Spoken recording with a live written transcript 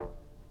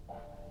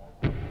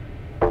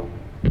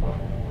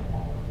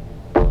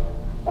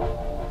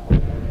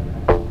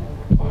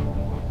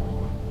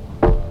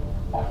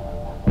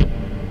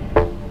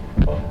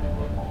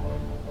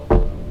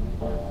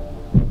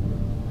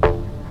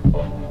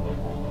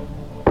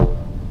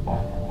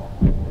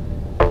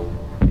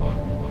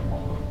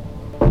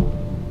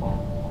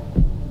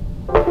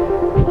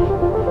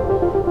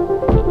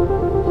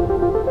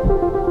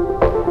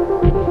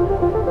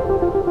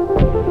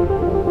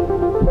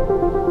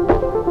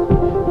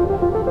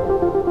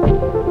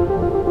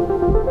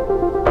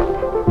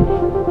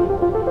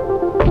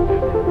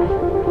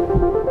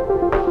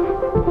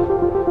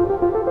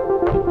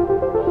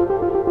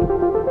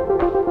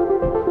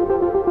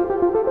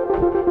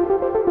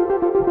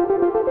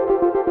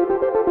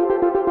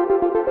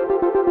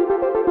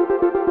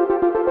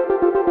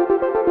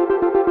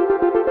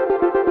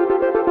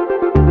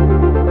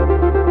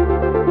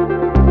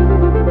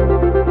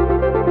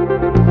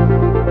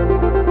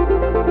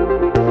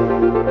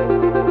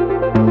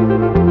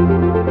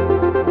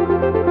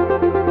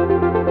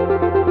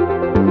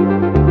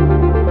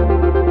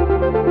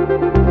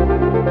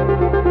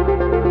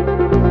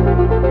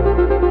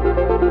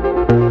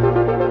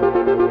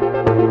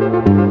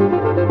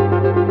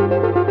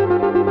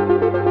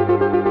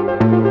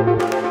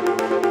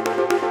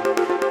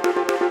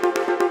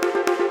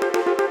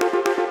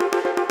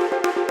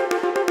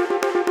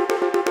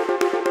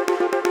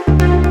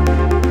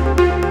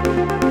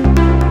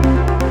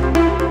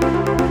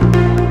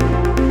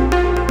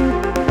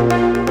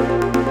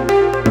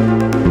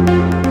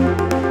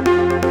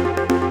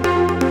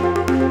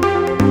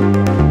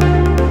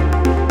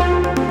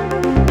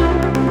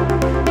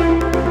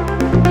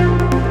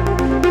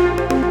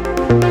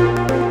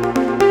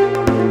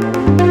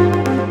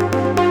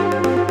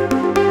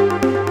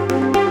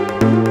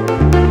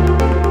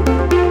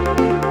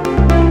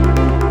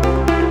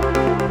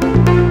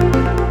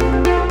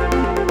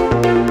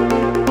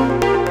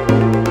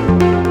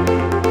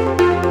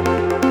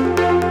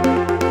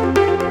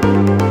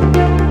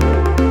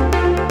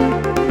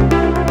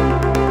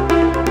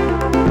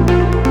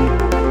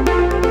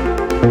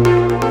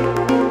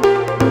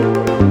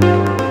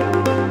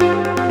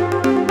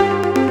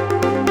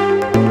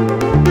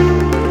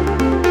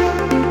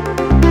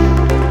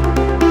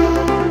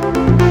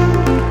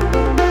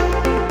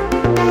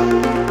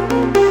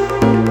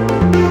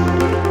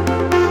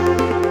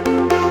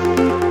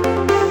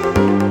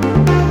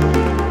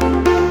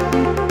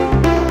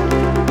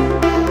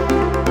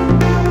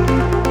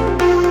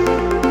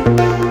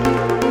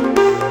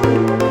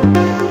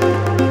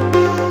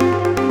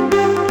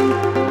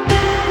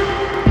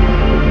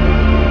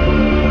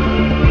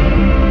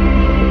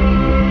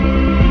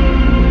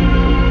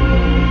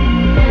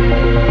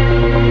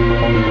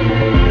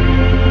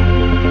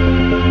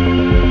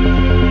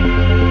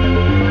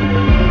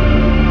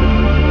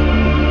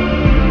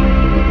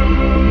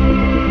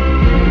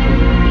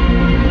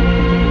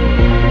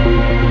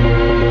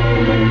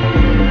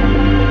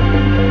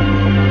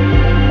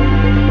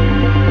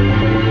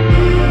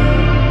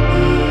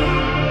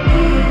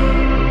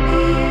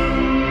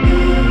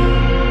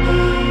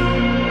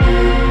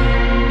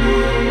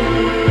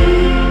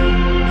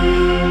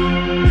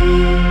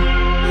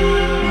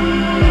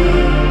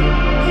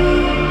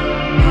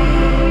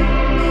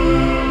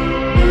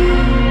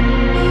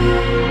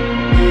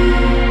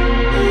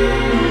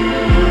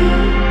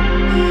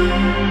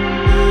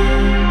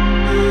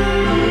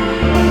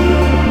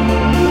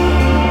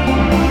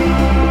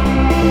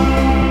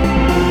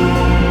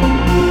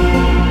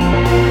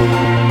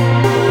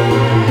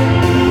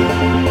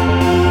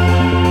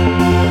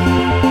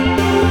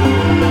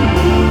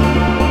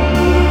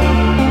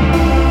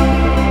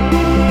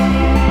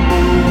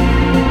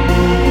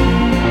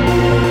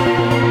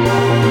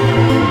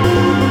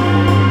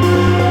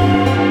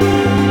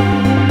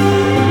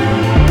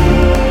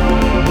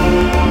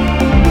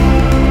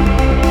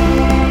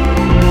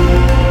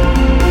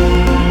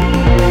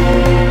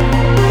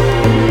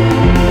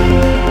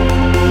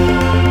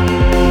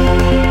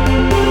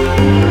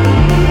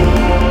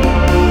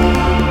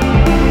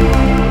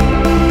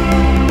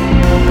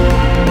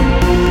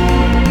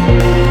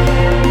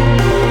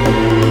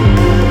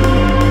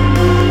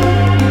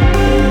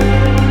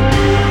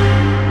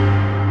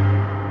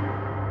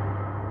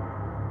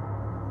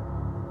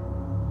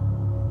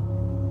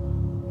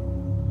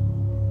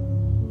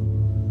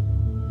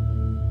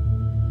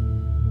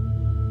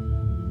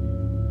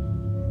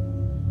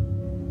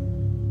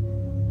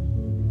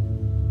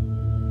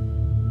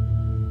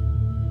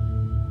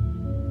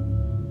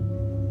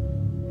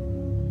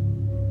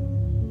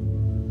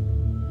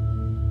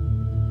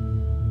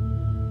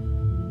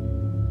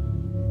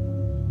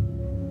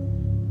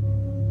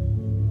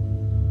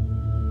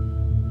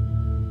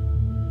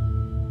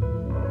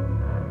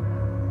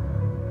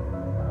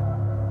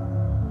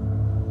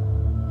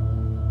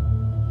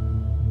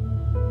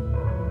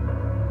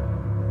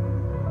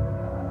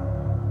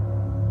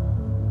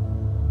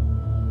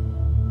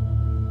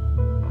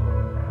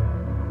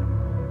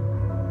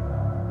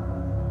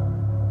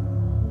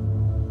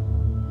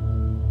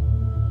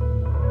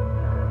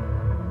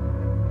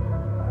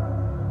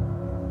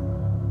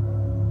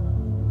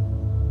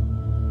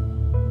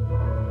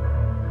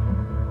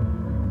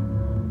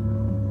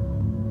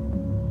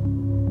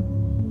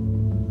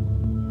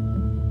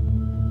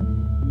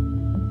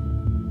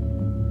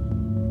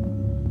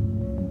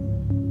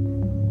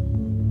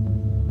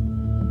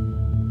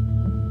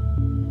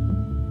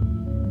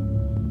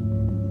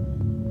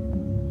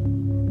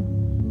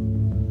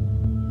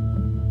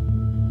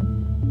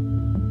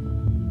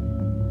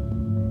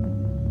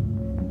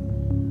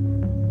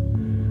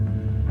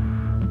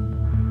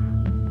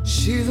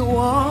She's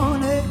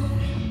wanted,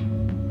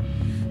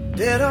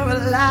 dead or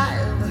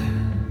alive.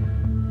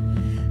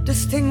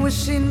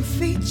 Distinguishing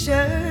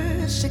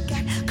features, she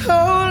got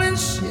cold and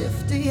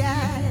shifty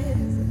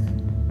eyes.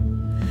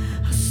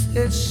 I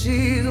said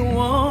she's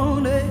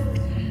wanted,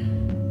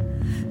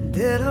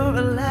 dead or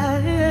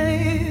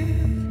alive.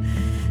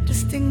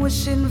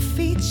 Distinguishing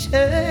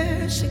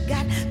features, she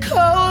got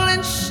cold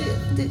and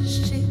shifty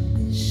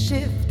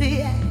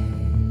eyes.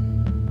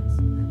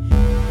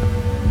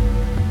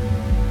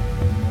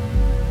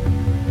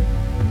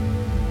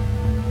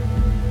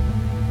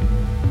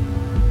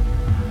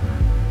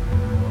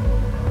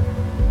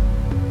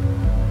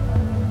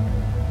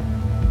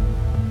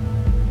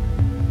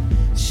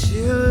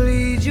 She'll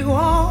lead you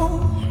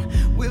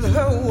on with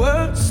her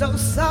words so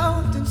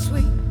soft and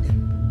sweet.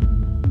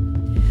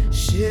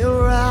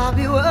 She'll rob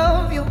you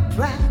of your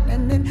pride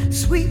and then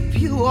sweep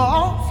you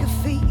off your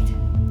feet.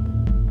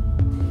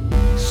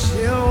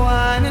 She'll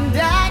wine and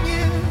dine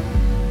you,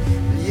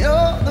 but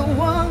you're the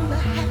one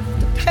that have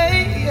to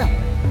pay.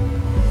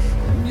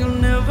 And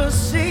you'll never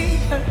see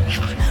her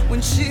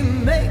when she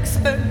makes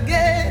her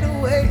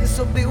getaway.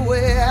 So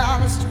beware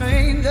the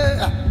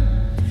stranger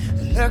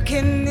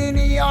lurking in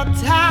your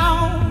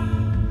town.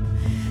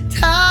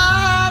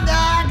 Tall,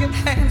 dark and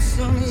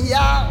handsome,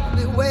 y'all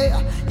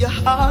beware your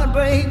heart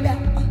break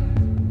down.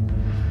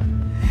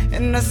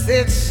 And I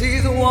said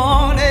she's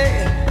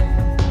wanted,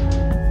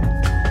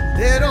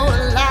 dead or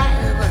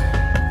alive.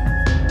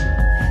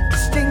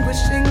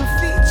 Distinguishing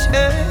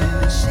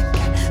features, she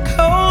got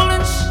cold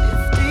and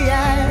shifty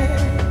eyes.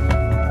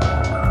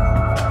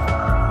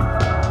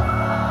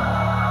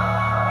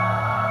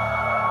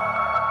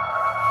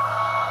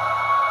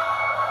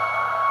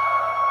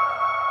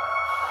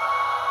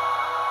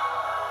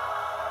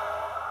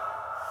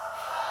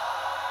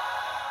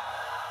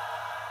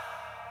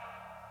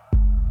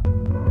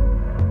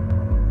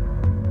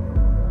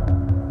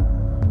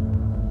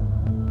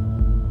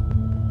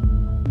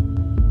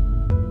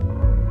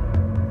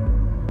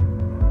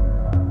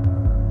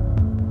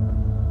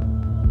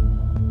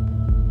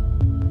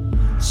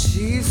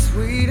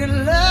 Sweet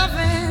and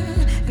loving,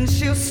 and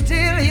she'll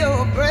steal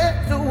your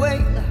breath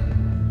away.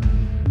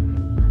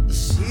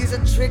 She's a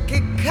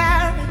tricky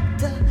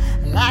character,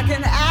 like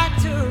an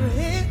actor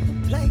in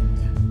the play.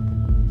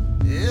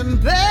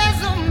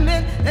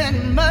 Embezzlement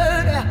and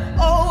murder,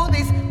 all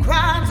these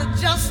crimes are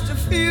just a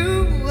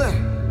few.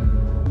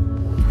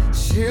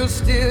 She'll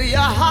steal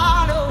your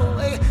heart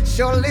away,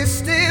 surely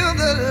steal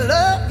the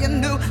love you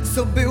knew.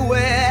 So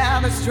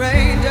beware the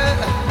stranger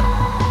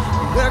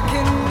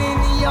lurking in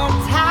your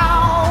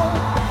town.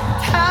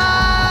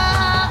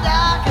 Tall,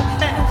 dark and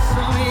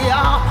handsome,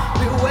 y'all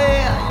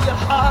beware your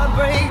heart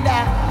break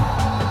down.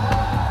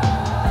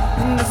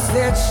 And I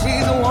said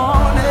she's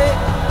wanted,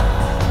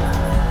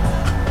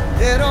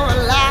 dead or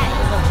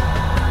alive.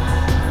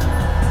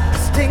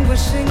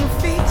 Distinguishing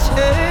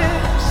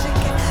features, she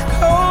got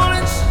cold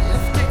and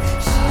shifty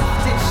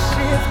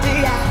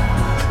eyes.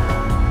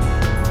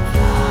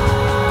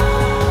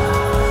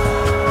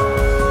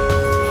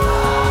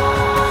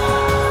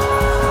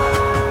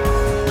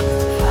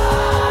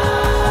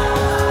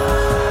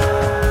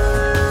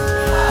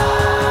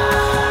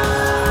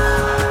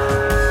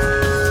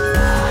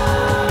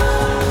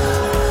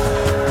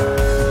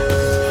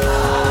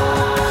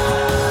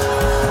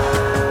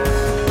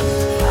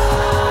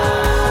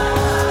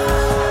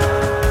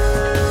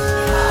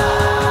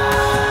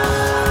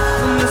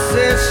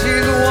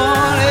 She's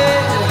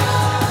wanted,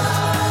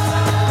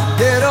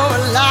 dead or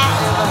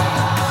alive.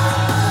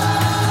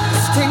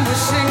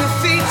 Distinguishing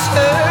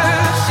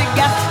features, she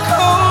got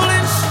cold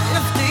and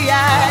shifty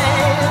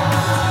eyes.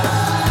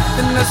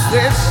 And I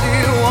said she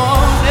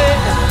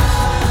wanted,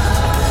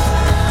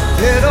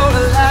 dead or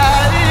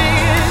alive.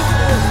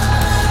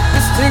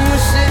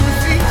 Distinguishing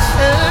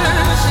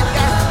features, she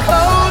got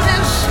cold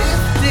and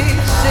shifty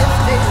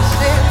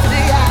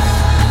eyes.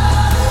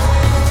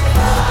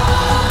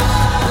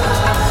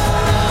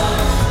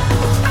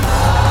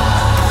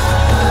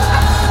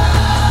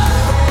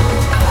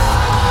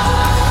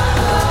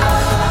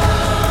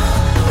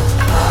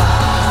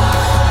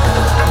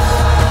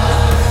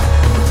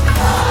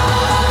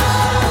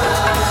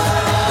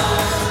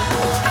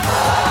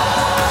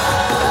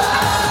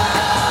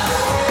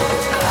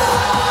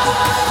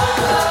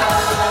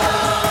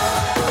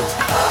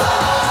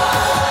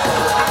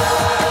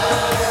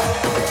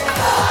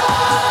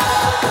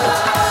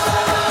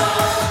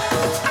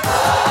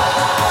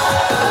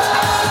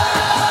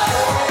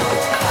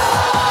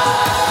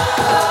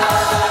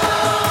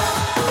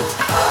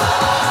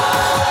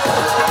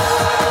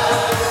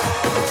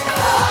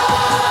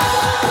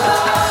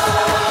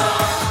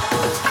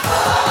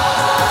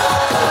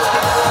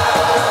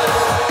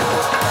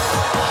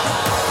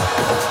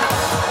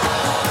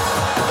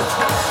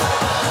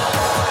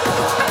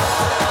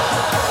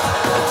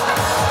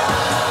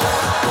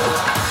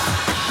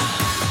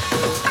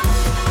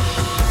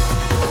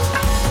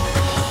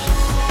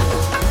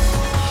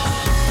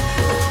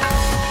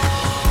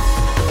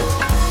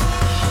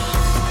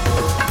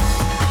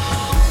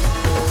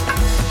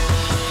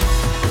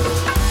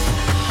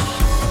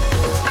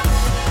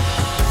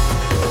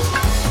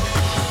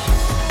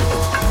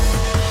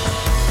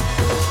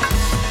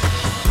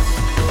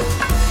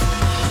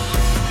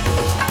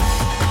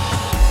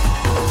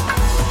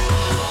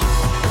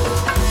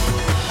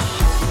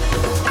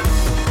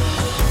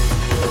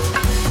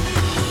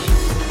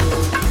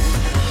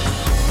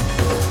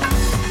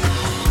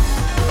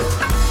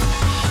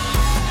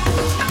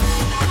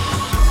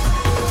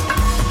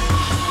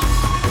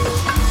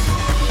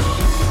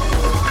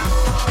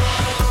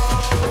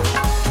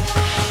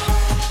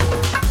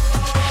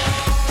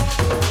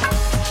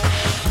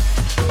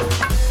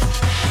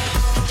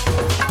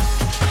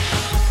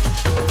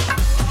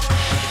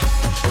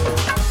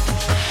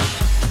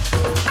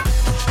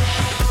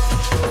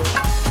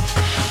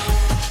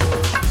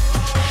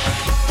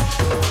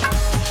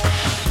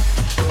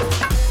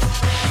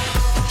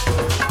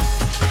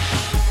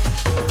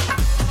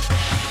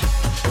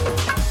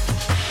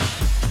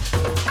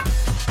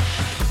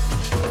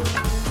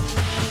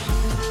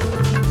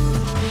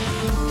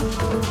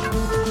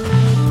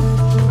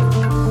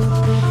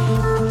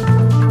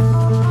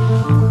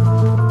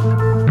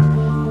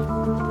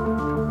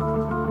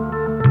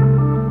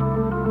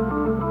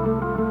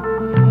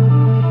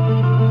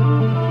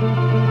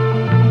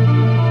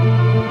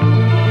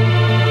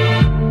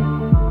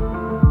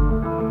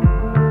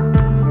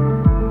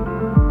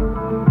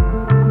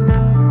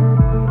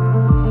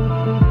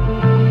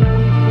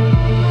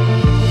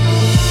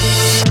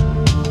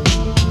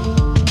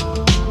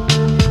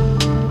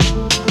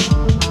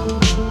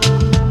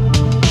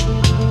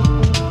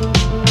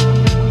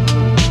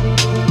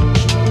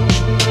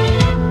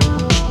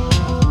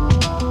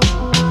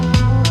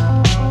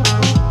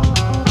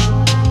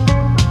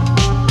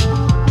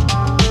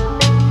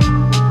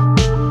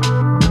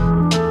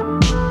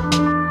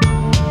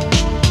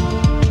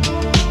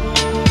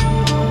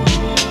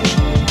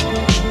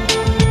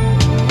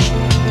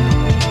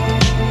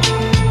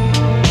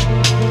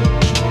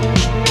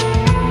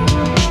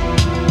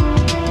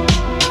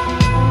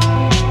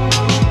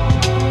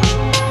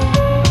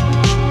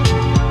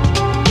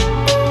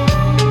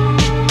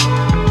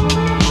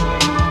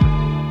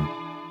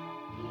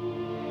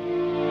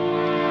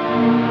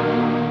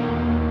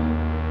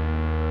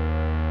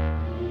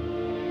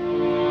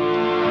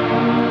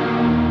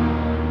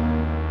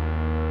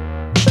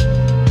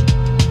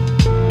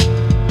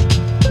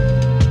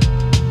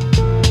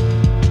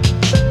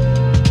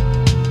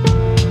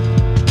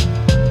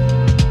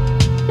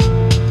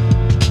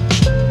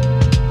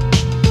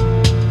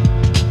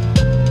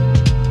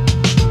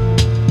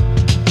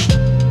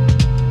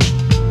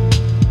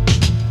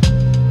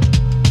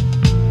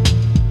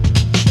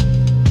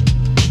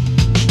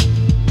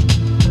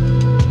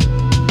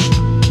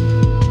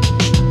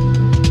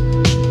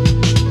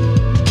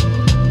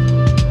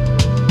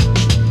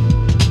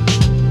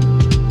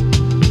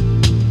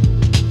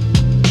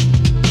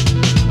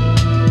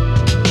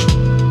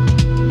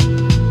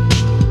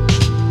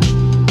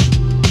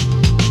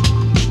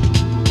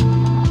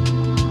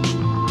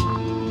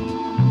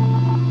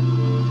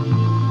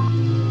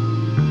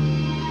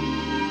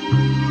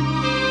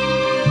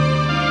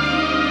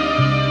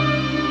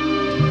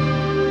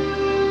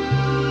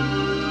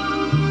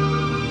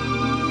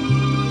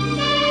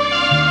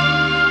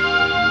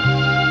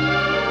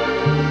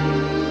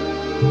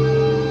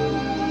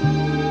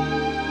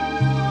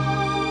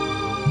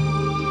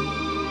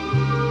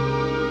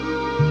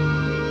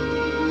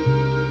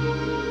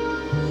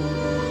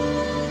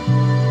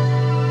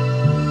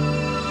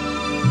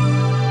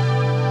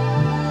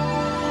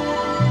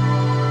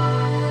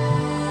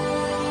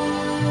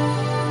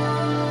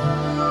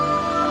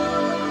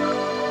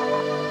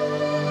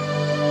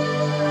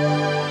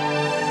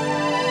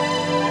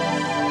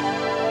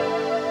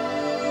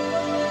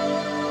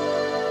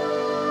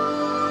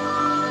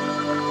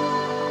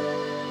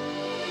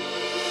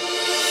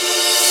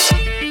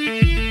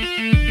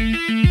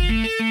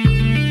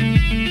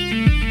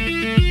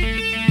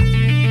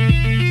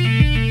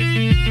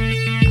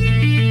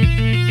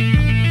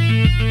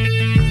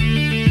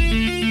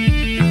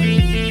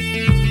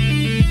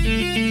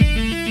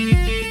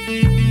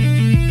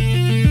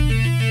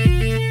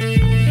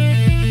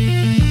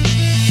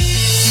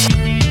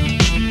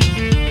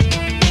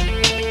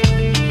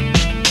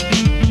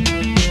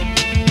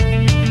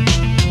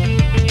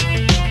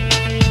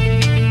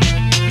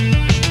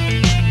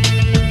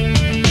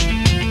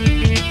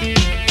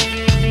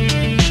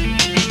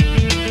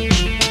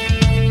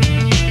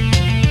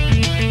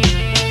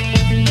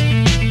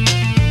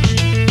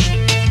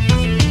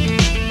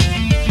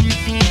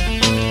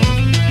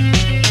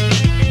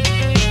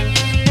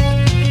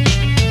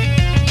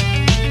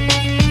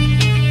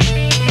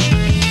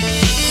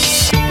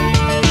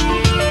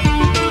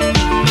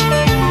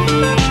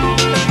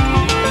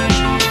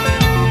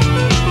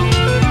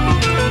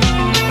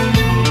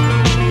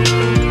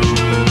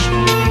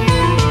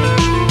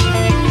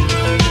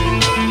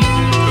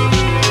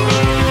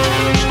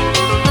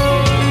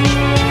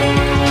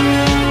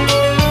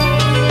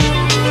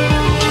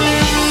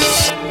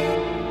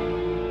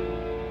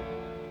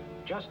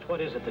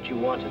 that you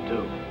want to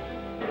do?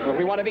 Well,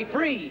 we want to be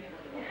free.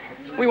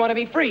 We want to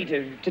be free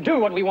to do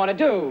what we want to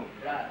do.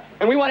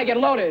 And we want to get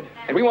loaded.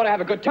 And we want to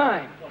have a good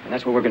time. And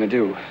that's what we're going to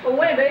do. Well,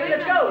 wait, baby,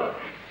 let's go.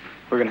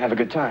 We're going to have a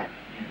good time.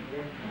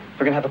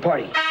 We're going to have a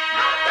party.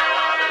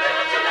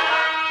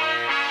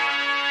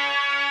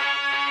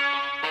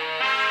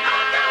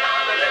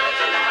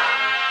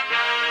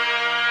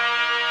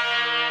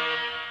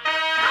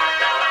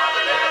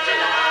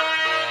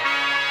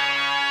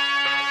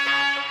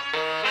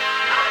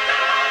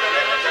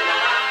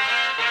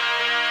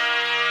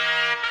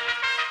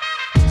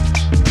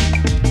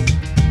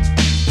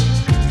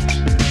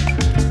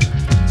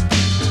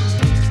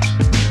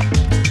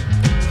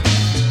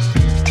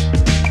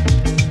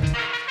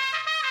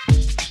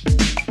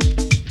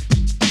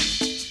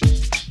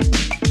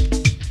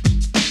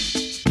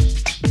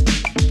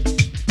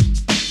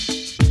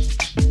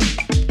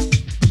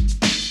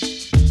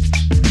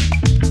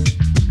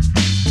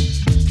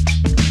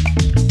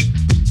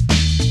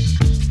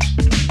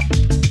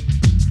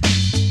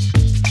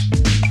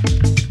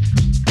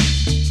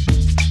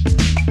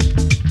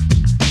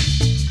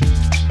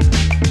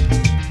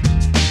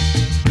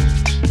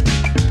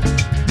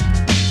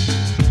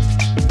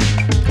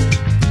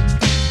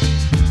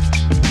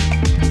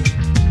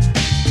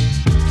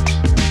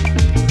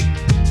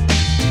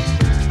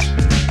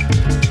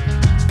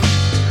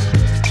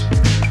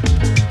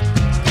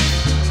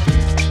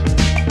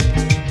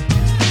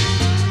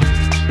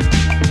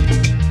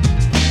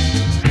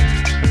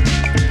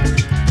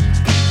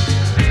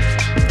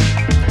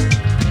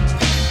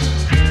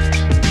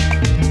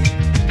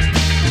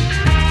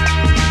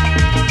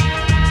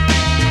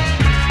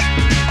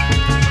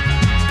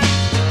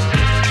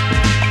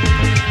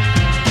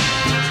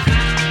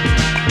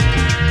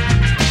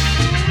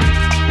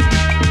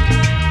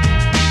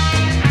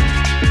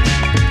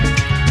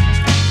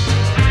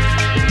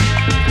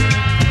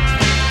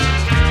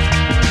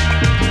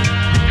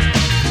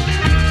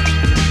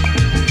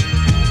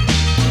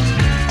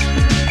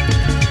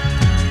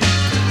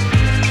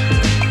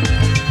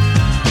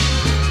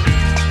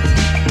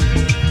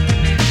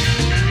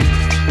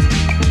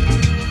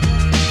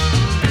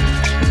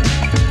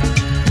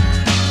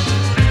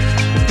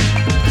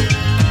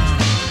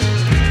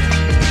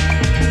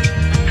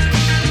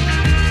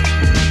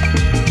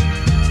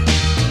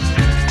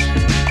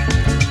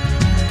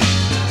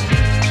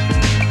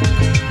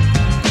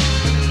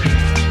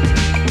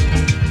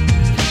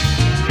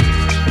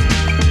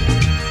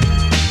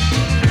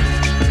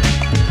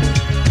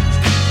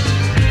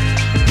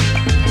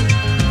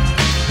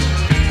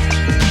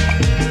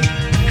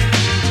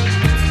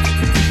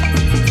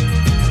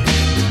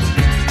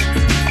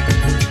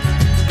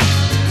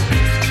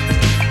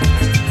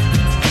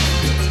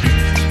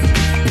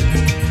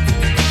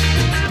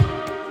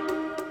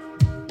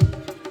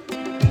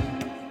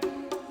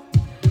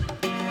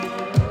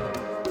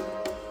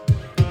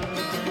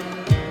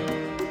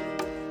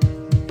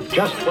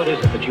 Just what is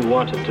it that you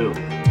want to do?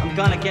 I'm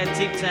gonna get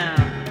deep down,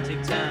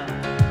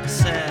 I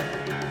said,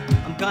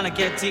 I'm gonna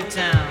get deep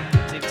down.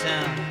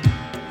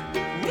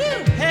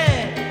 Woo,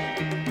 hey!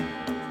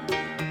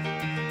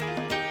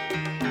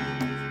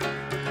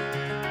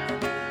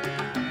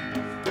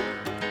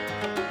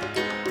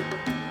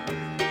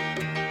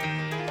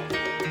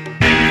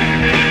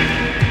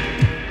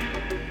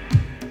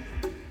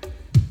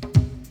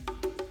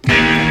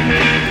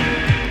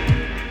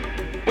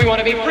 We want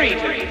to be free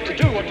to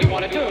do what we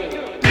want to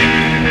do.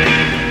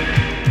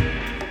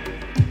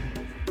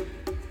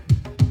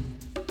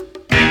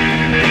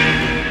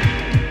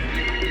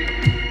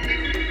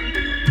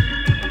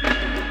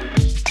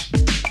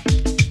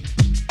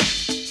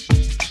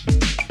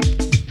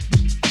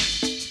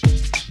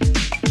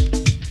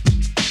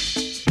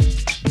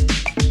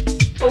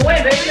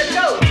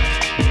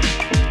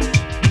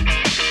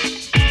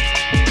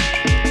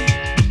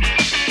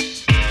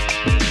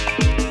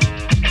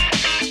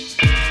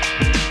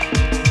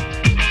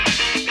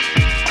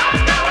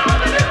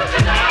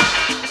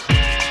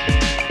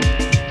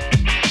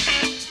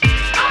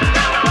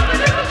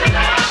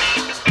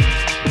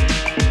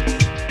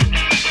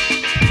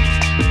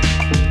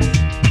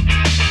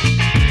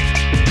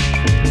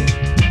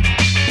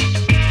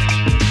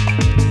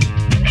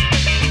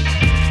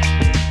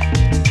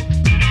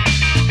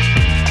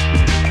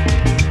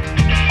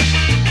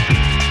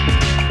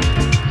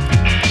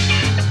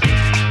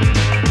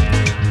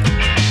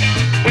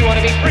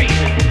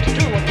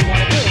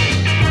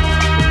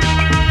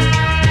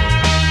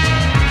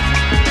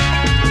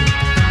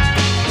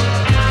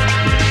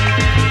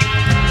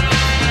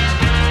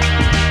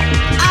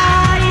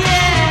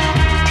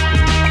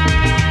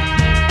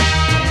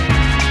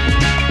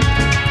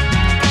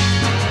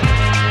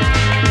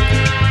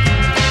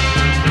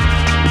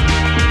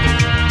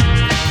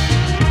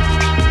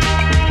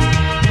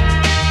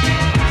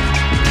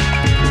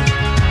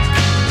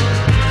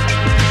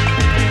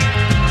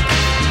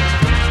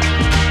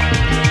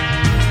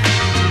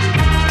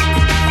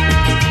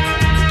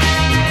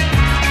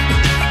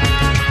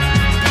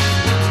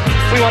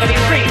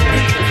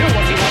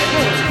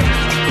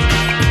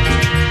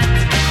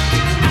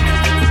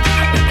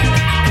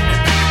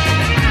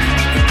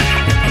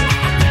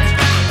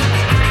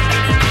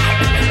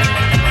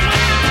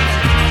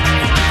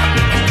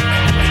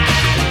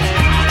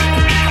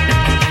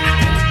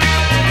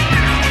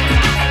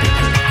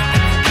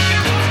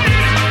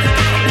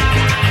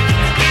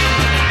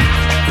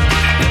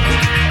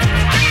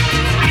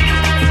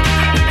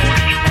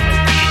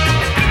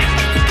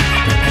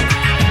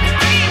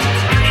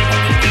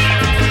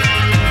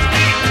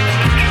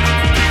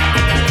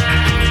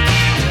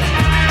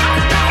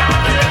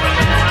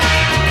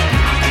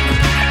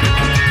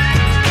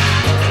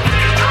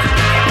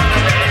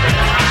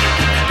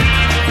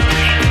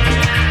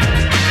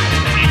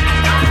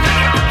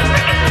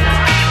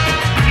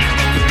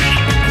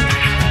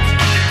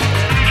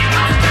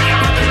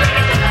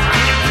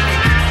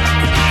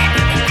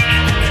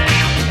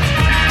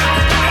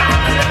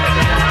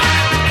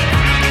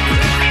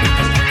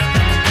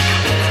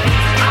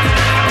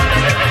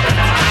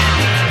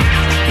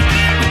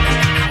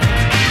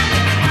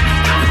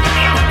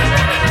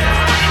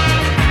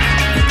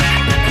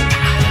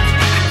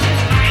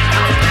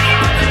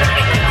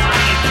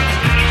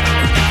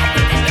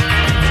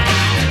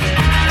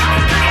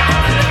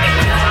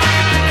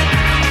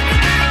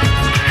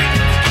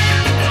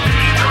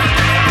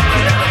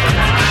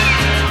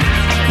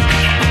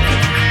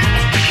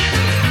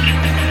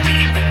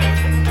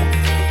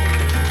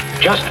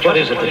 Just what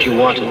is it that you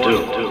want to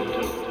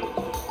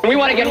do? We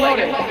want to get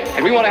loaded,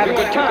 and we want to have a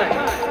good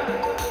time.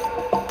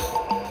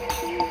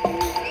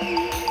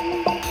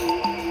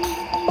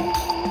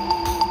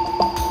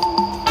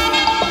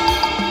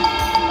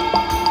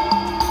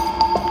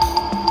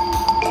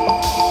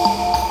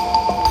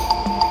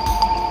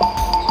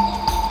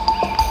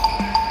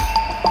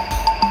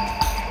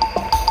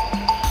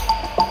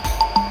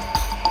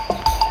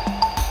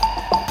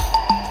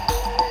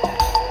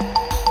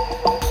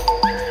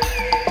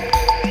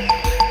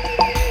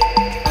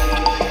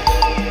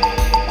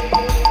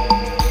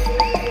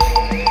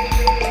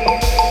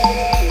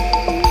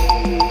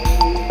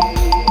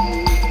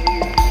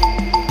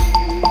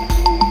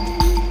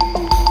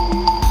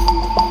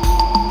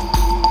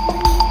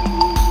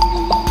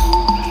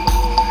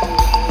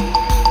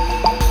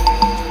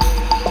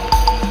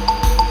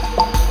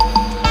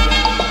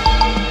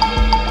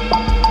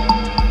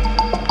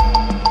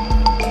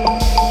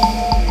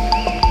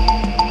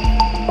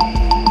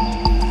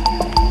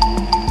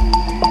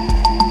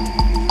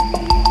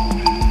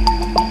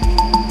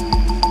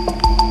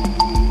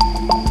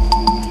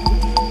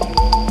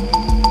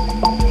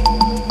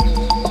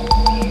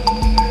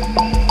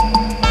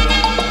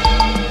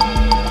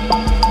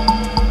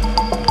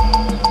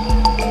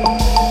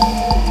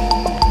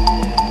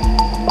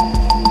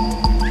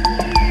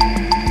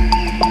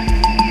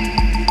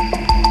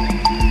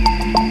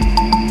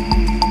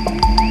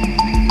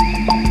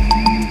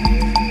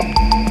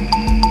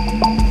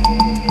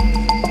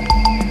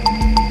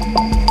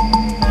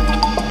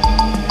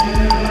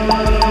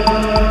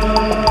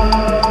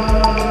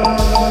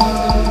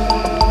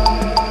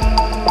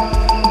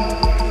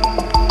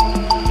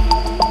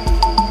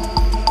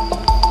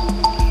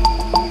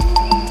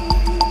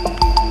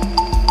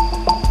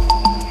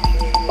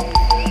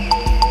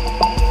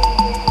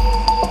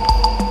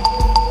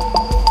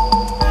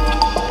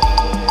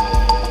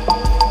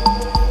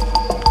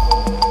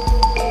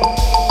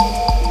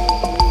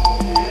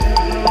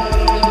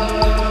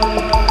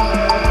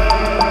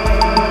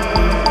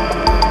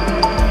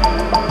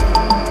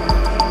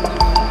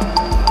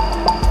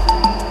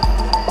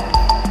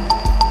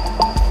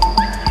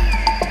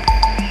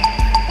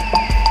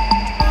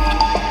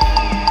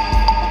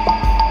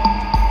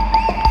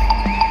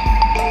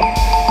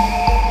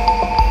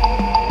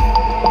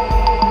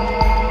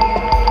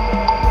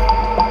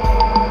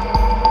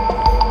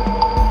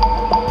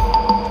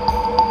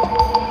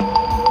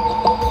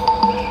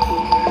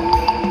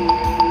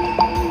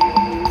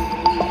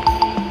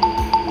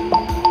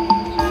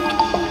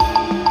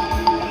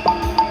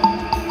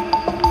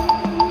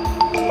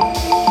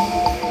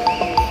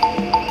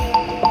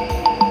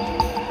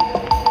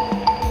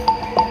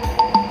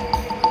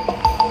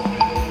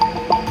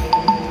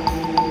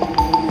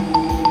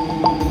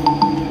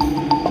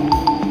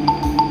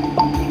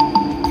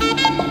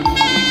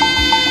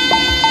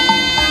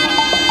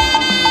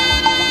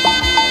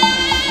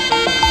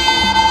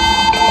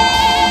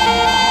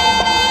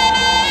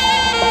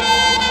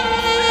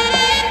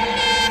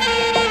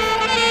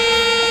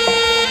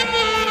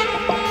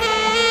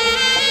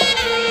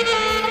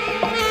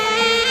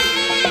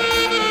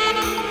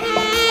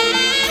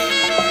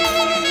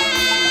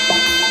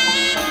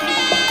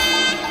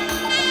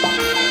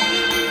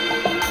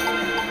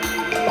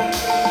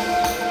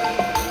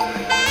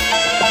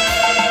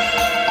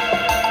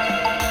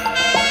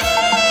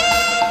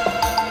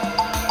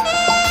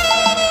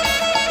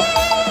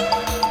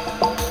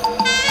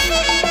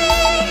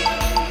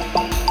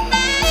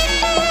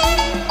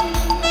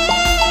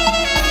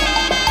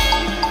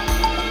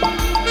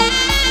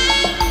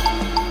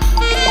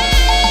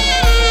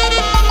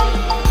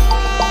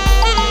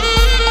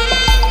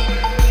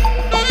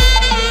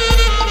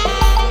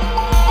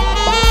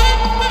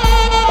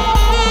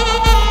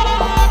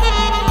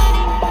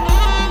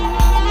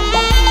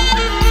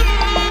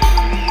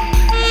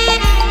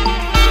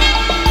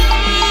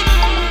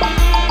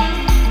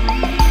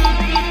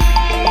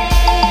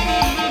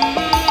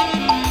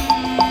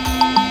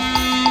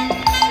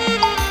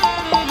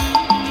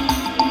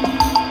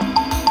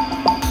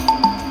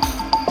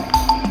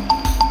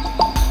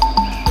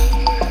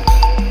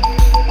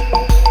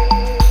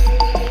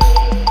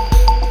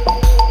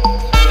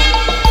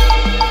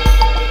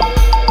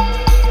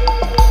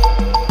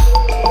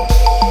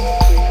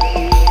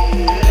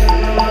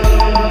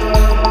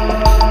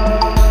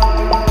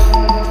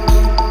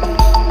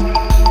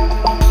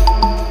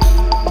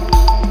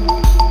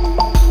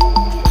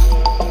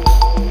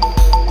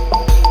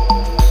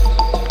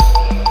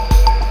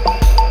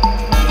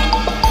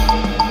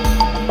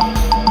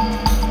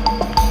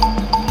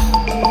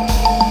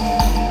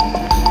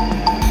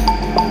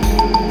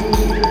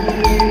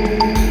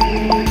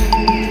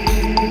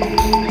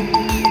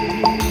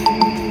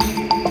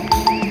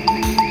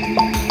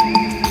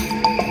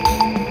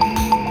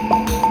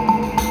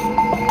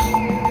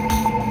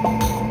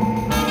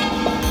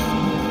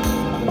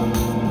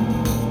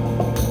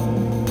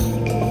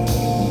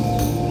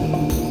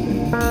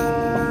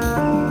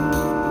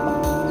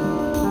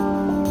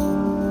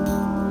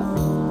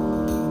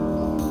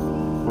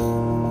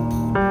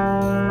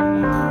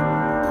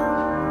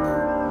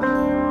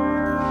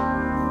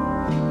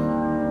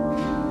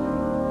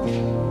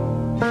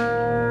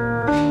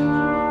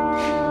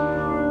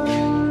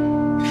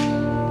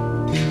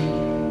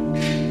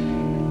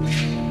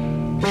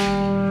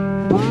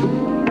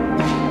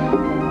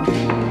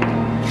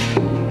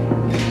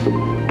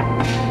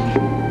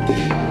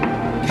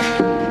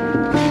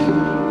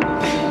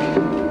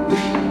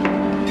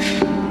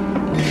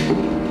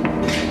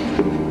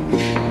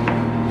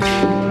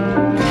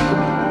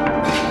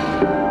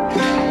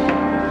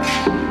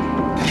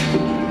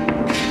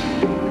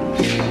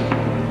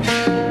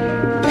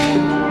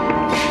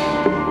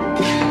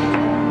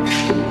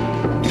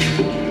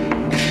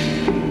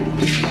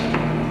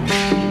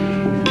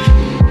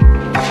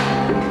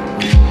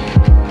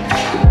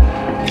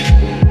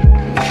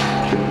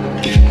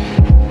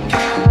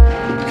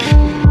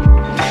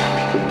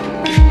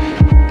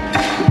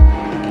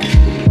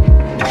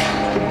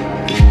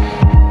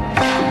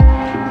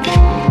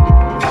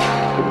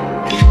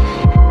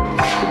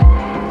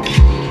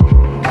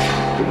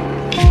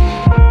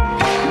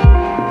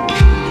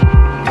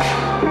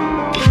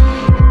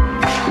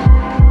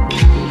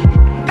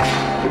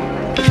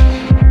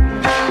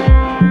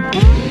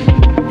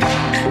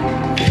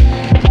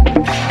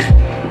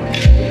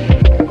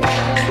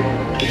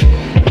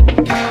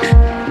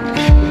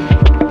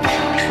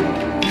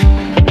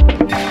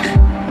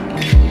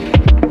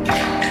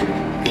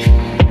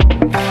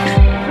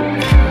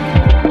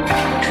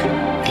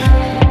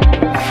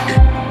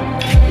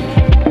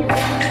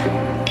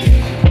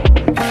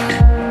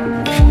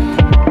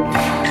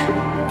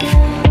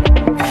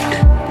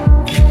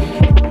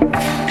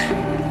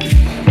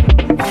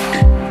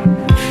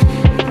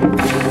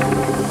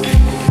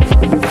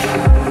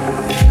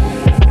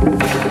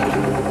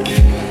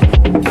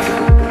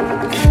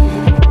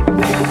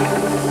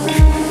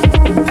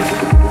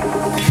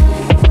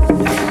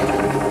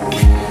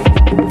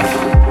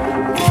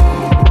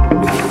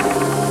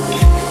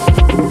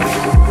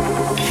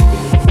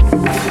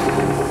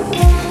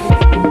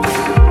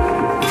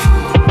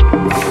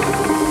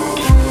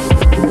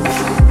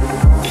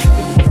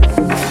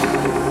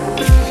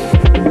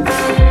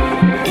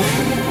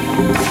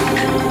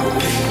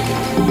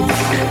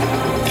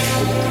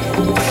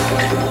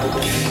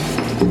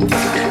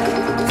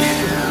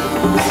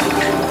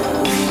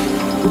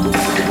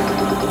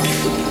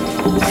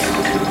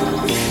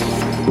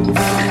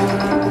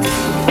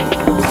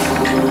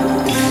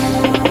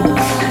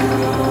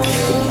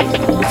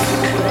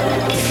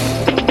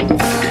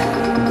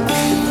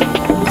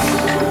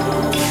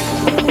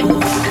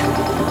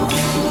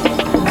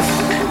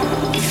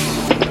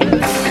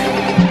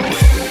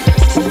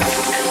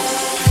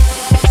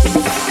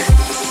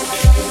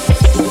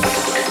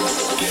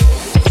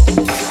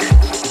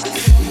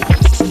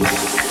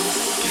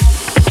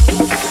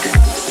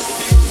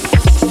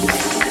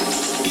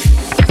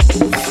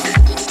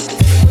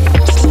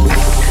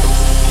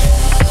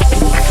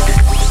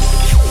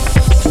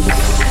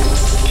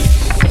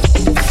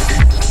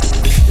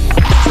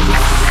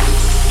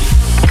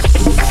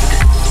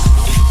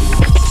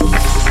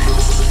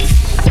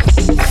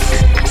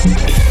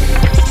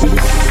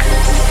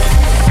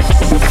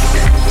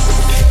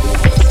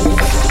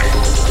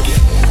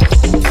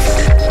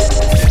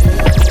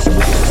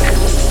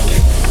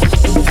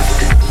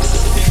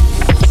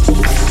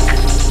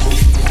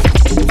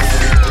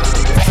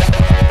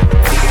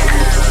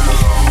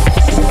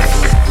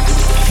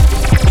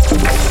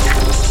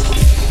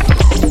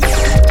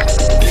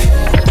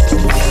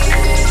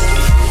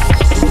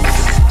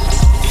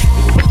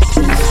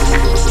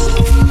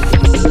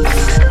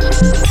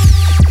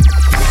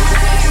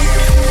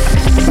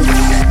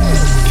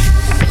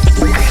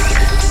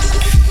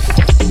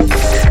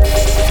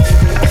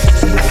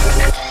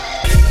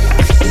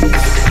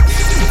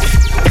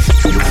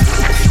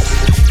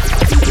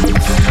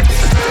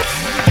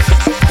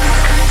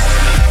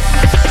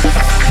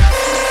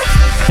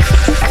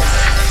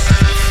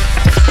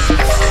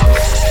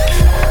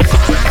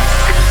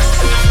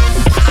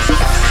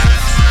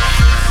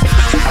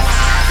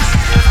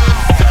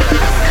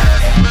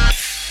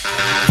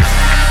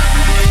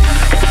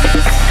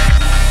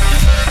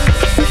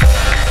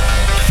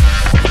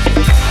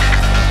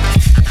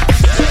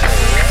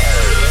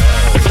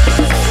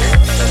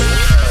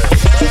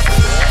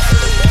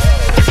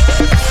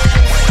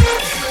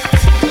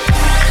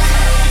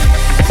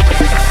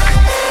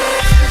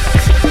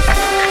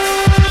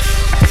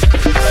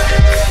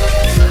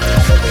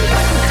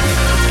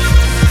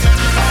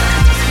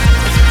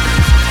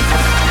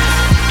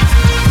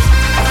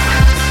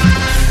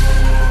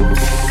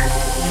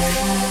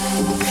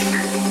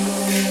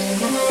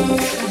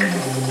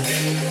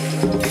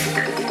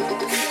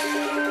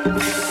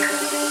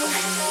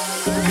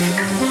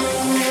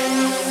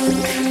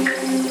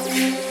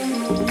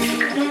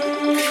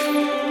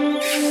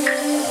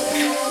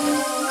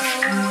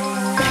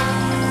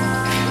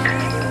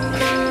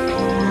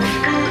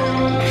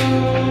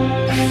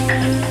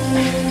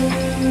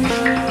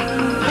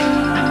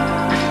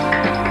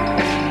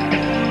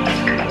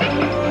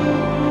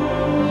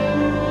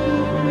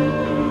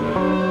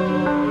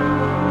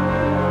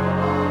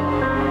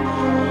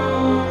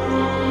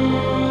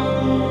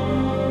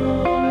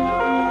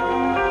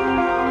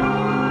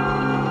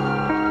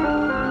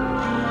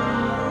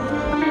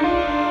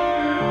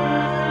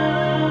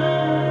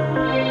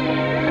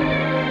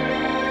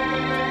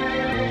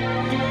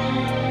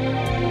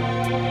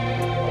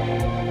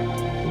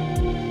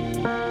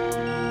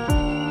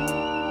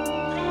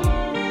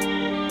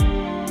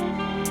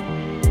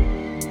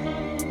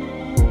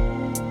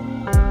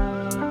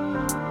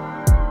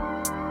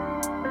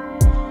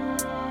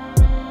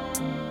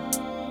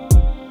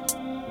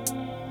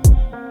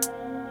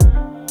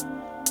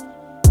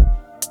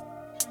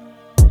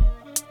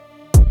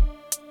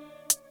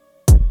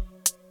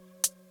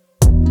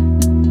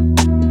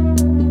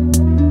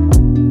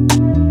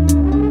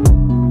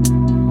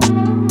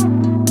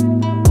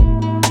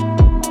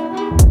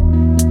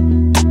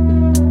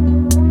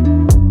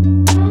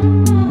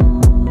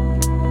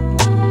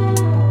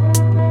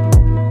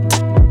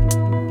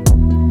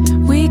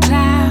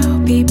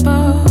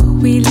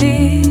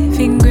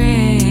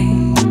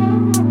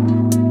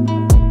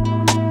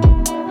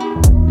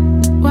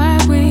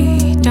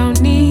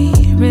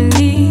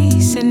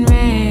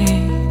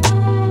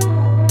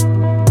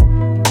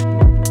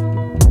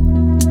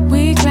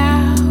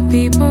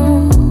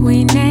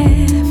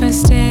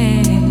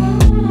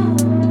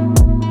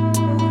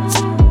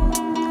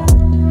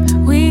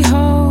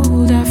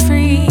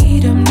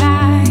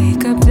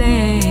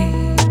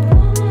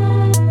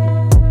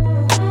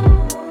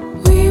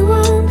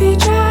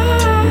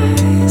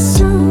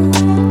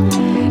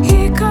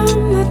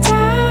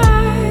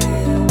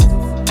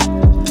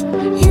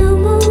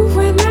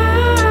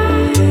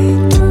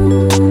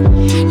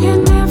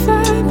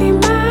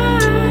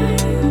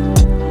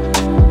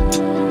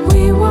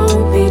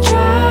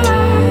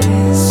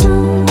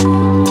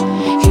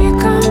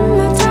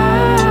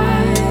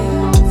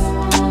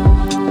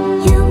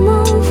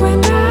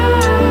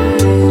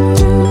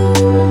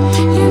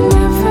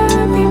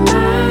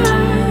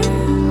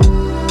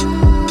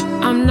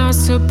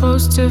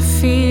 supposed to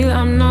feel?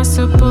 I'm not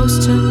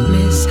supposed to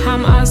miss. How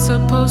am I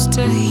supposed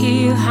to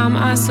heal? How am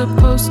I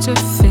supposed to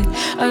fit?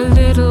 A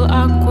little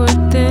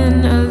awkward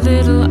then, a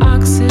little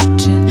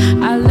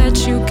oxygen. I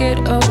let you get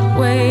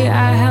away,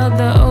 I held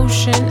the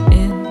ocean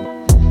in.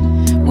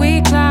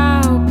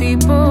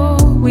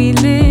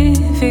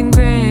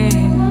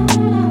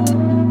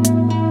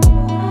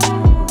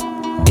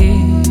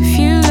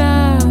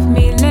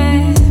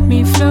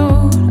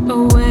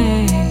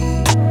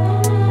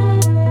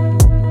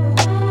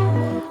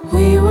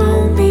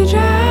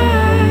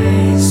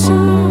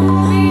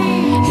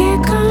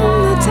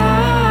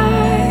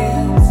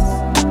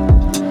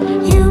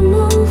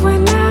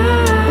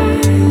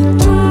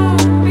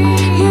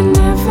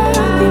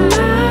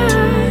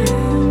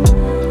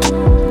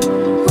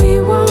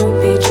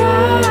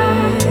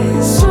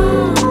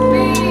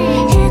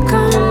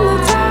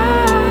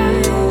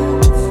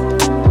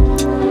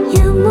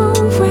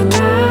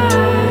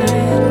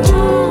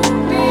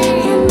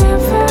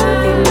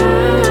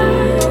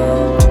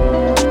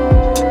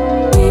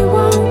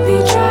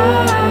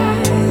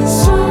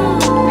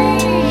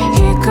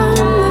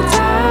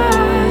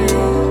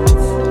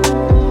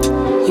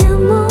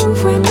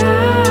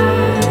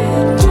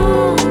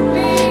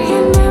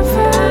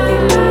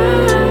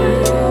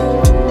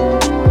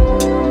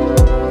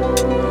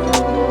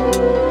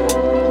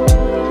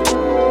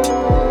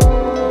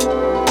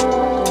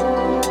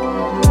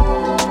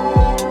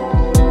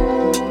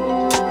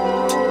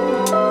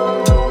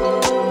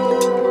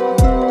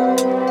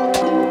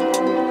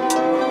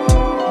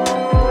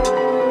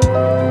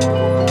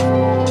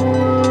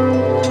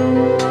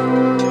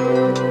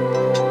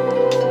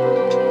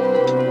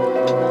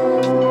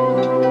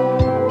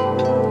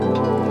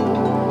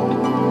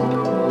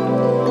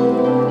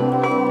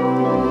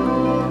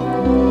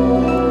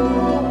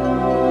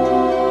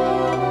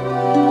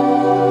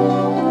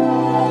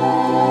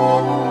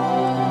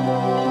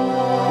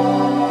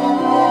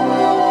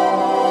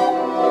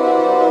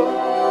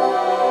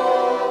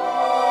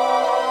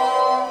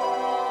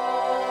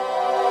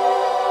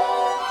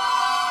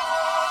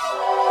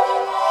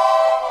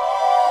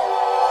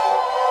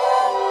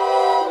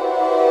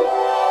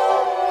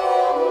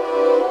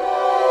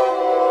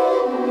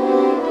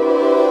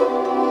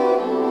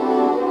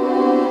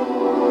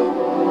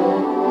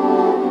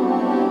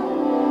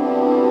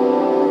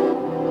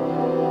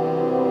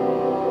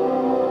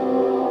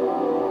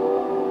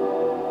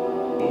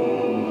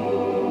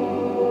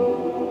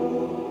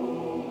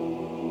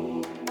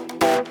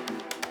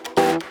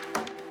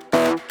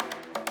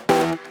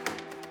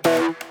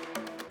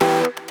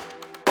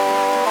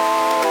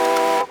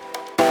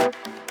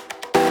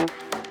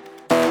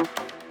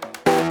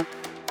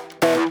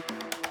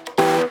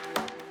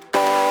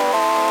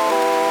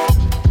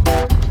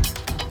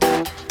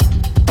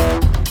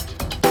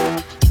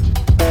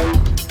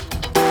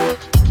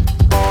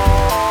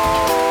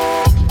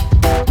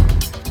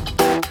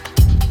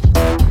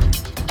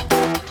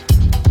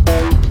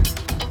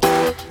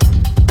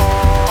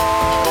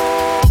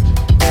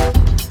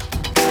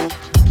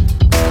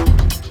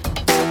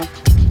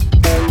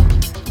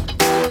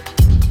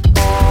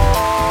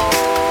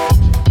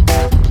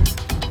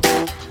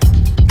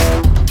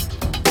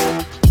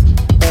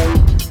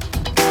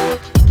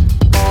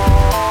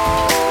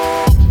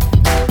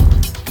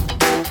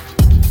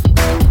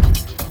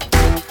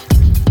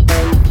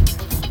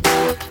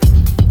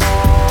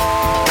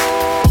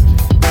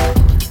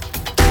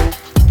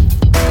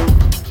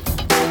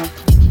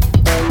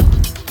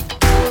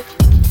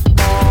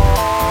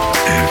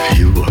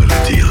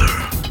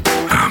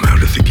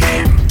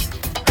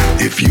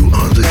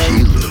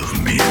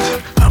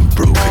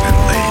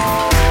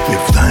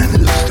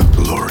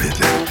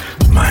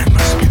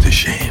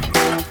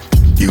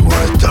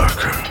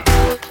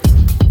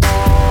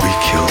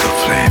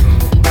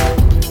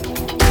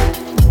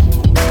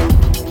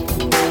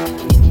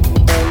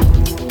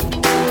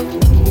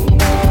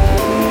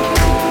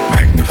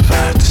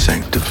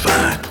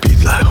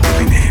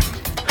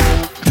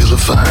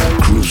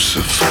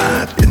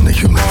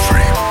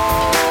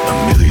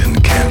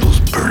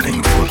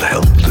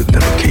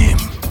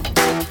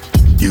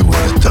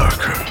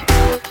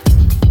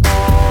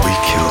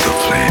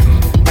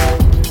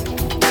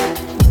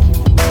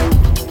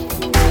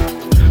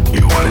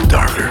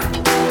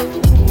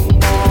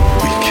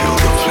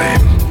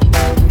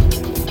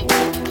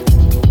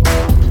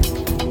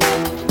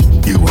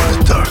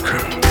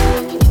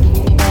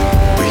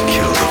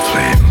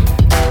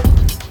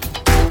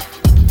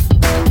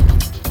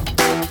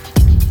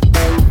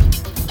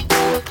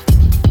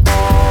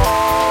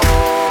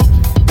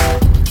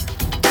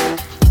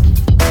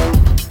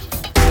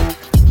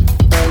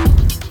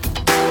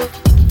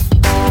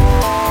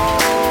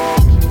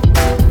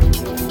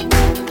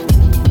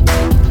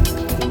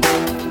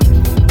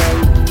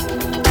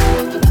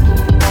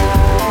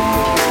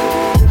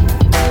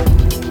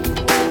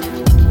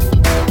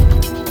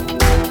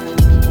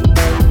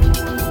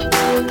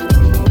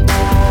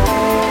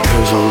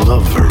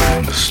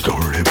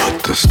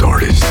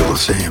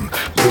 same.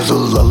 There's a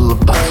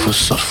lullaby for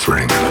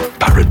suffering and a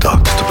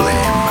paradox to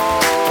blame.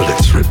 But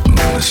it's written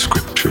in the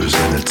scriptures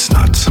and it's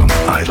not some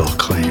idle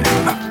claim.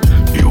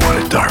 You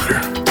want it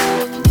darker?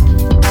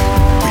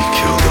 We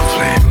kill the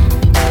flame.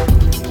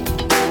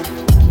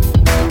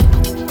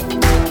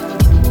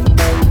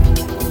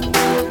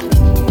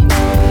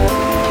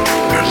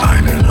 They're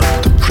lining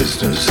up the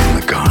prisoners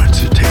and the guards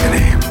who take an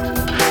aim.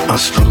 I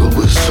struggled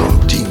with some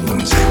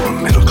demons, they were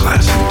middle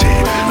class and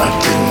tame. I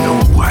didn't know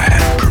I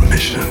had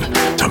permission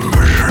to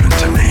murder and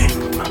to maim.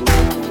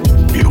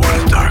 You want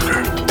it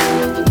darker?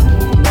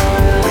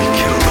 We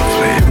kill the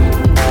flame.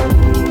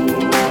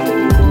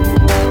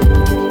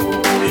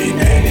 Hey,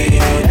 nay, nay,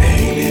 nay,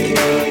 nay.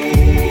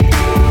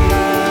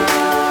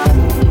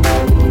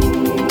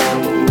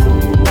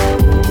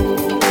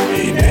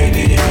 Hey, nay,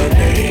 nay,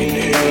 nay,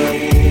 nay.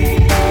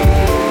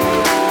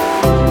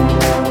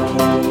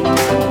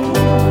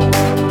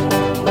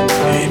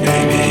 Hey,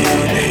 nay, nay,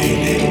 nay,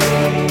 nay.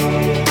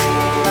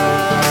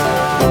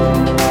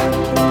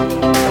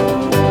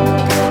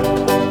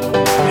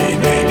 Hey,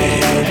 nay, nay,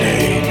 nay, nay. Hey, nay, nay,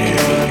 nay,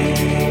 nay.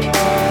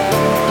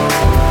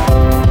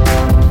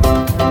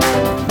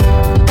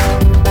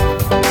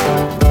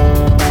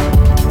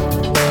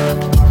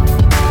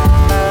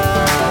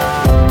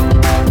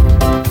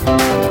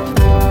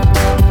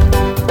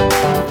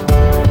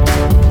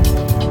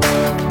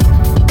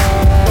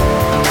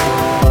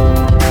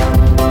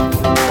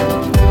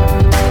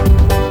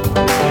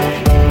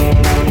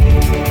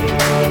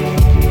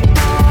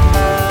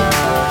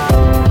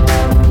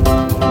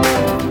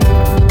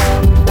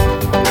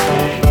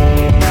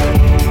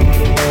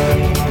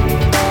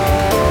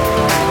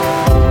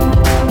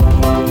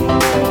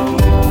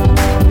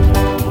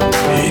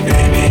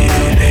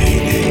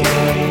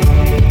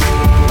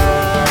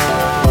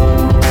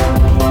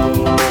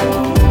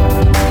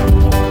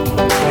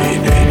 Hey,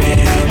 nay, nay,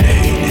 nay,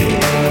 nay.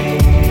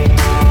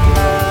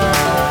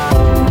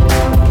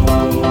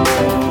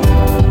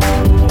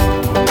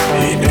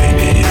 Hey, nay,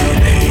 nay,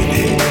 nay,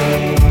 nay.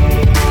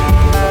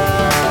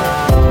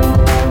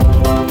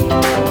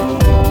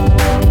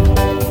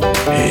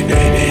 Hey,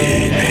 nay,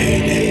 nay, nay,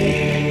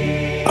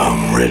 nay.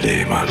 I'm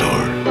ready, my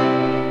lord.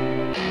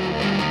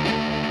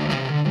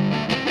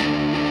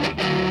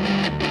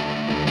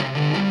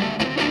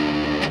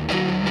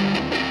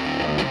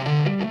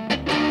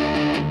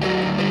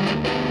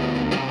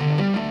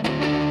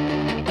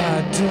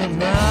 I do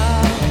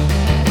not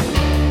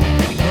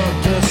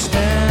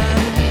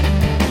understand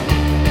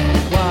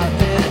what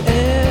it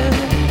is.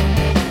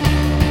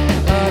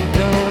 I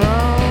don't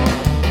know.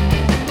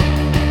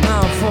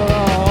 I'm for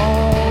the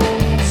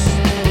holes,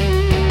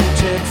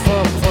 check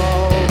for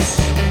pulse,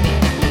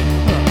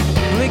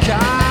 blink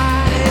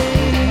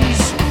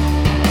eyes,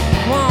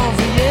 one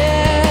for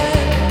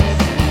yes,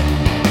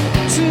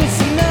 two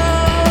for no.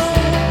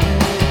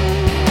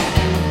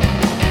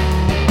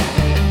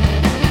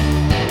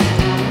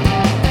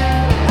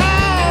 I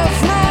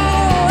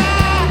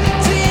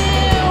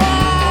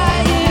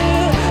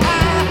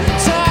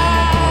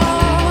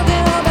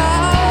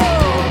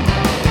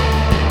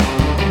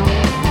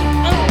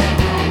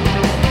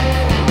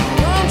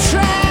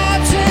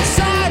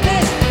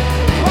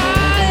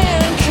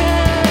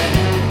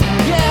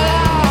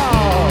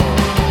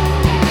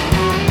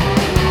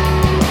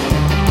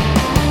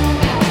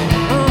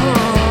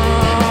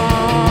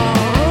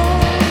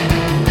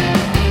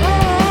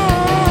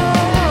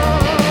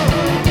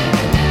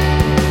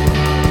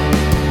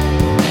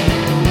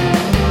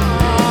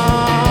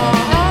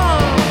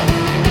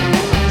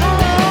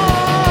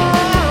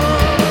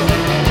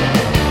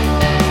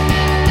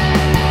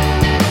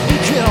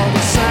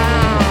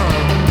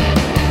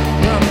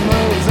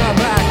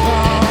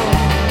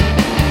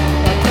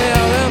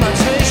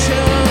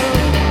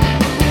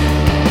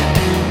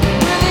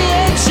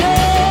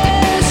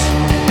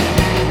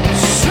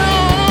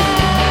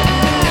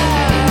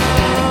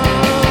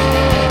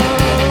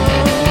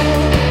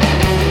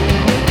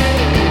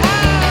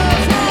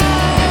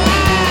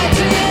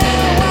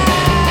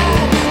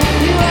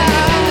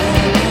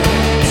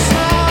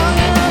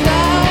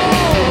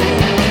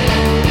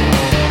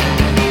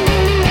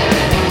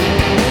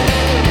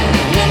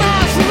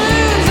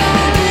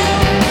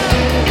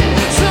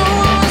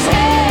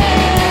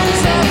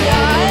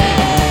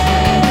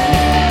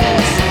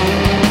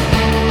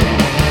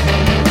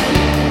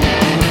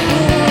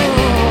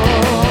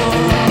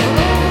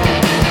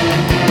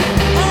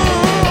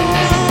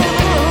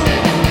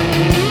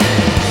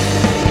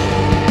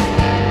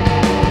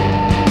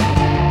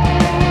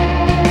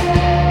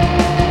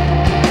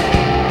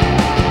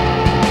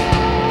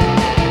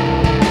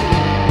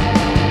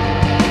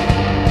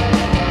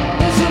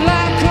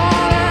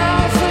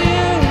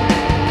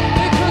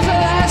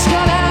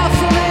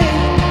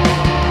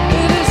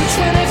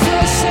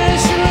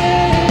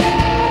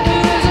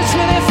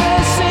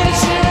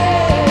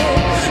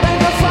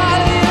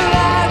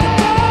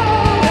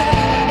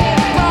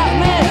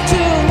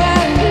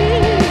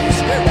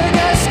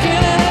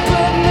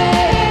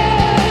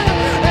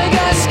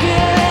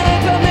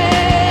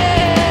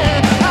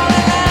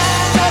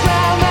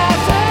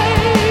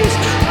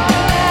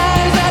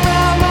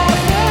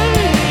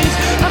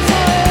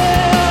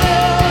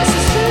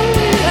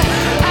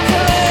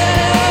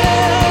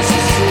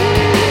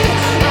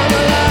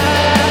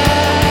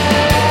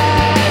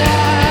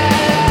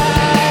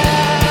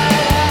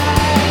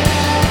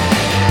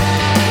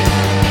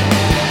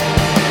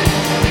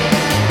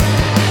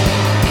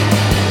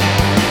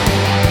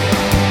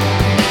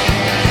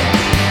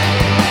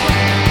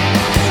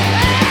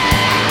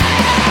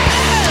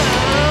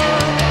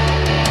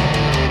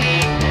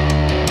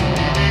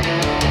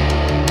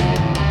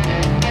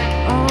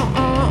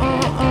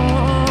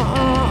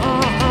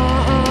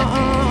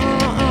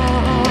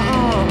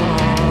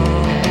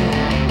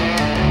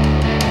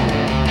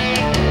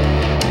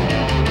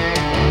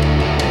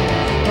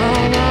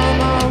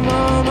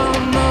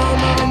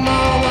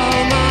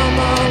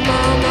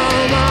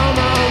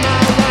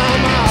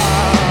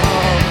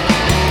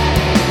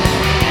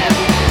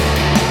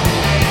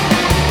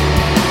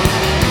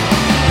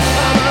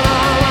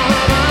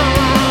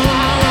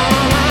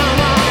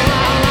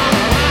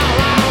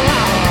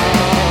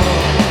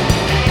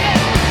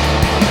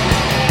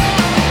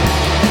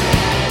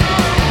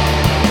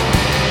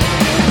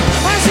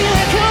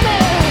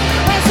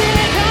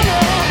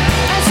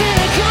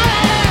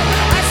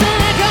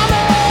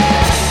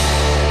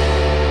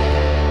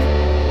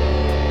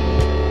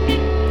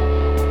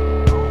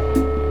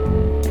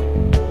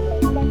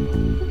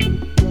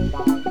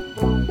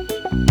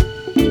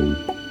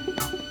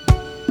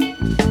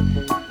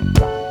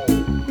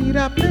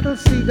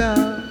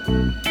Buddha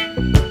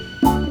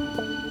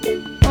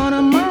on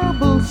a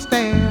marble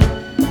stair.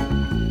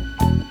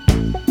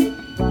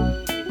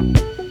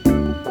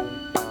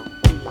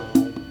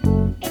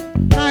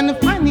 Trying to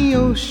find the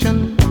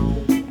ocean,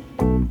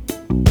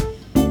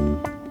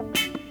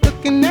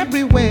 looking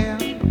everywhere.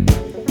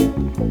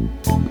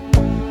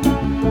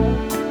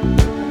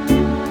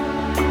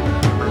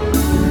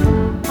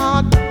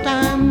 Hard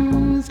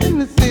times in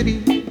the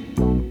city,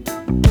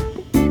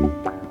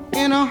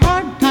 in a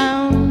hard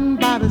town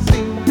by the sea.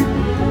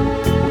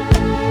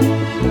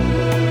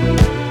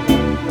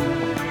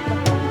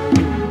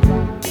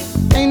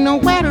 Ain't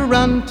nowhere to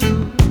run to,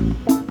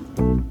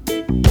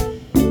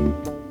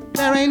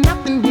 there ain't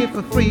nothing here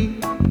for free.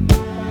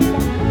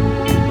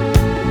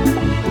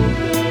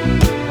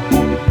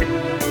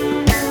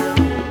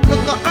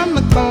 Look on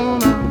the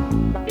corner,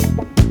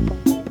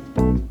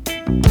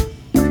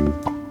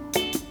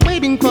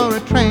 waiting for a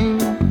train.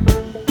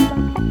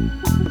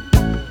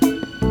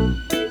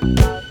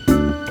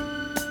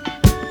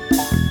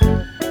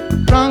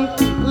 Drunk,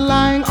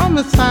 lying on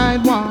the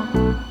sidewalk,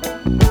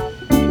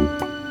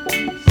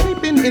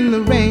 sleeping in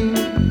the rain.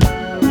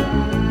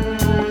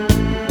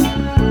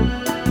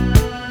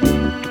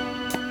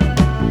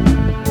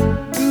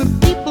 And the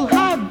people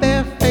hide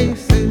their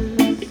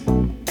faces,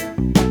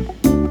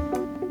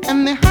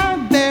 and they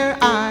hide their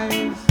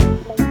eyes.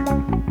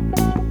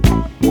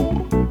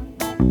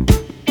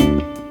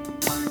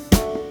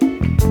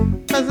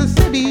 Cause the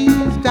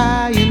city's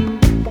dying,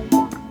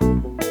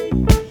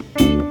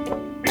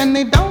 and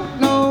they don't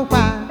know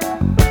why.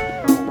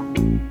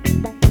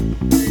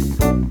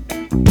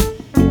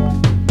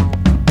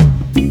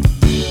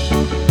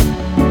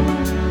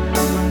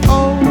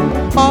 Oh,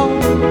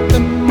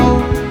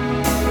 Baltimore,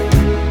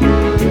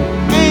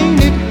 ain't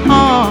it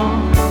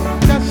hard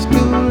just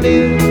to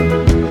live?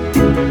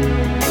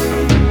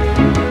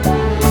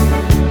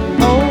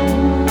 Oh,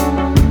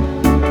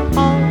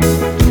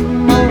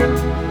 Baltimore,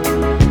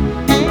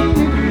 ain't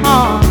it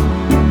hard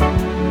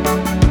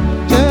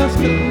just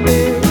to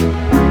live,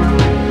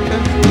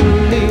 just to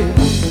live?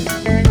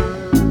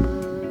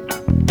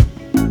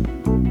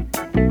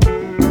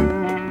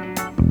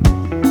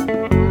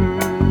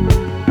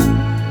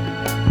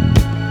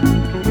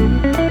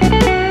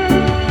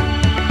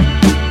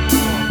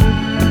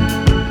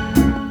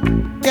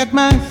 Get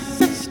my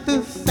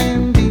sister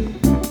Sandy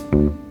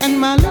and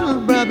my little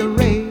brother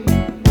Ray.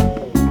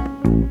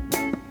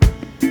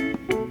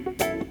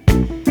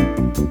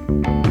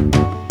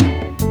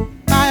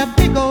 Buy a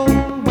big old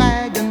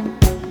wagon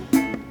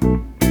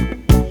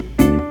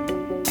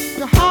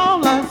to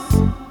haul us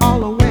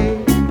all away.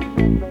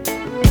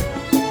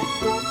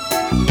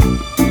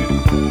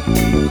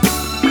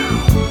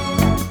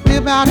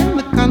 Live out in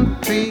the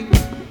country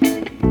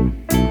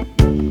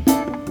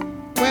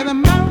where the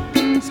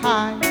mountains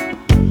high.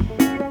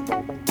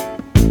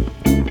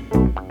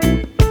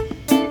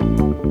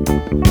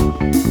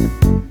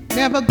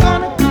 Never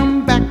gonna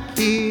come back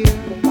here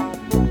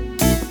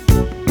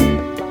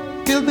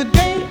till the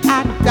day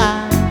I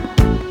die.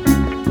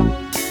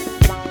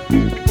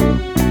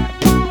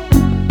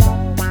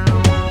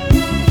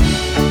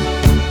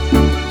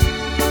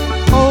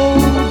 Oh,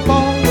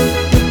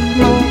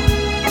 Baltimore,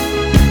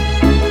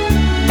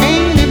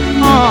 ain't it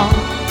hard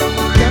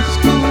just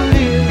to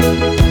live?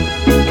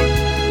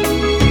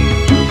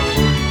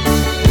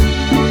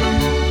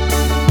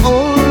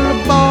 Oh,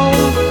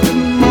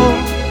 Baltimore,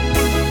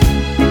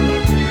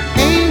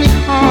 ain't it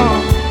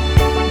hard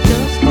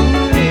just to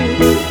live?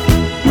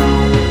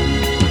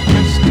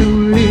 Just to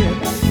live.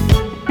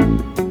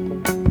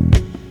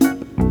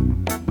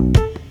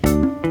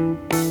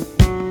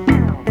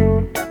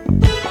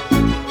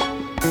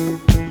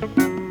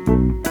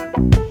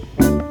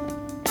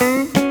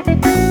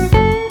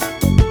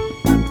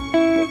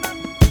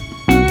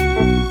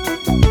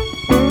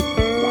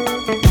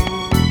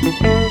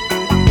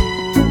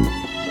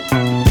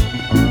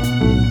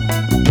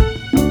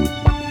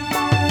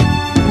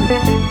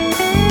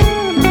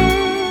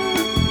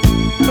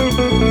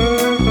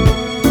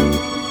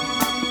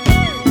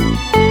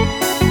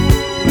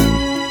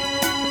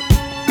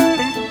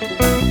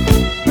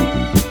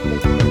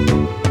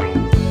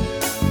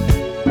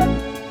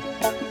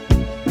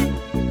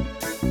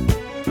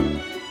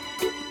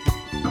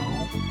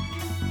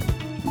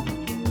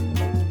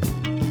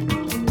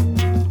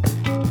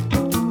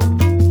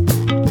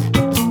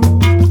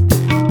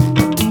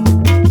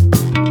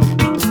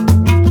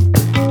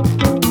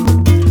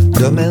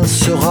 Demain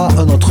sera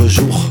un autre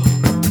jour.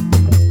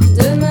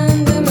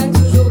 Demain, demain,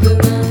 toujours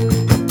demain.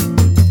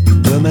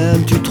 Demain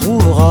tu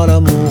trouveras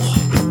l'amour.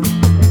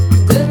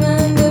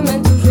 Demain, demain,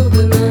 toujours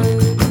demain.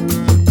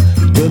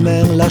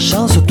 Demain la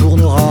chance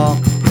tournera.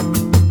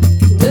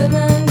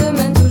 Demain,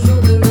 demain,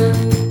 toujours demain.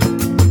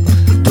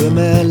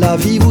 Demain la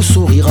vie vous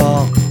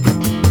sourira.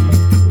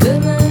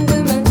 Demain,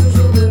 demain,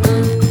 toujours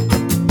demain.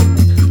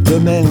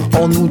 Demain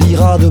on nous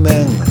dira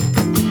demain.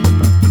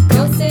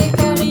 Quand c'est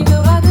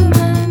qu'arrivera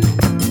demain.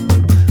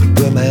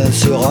 Demain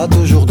sera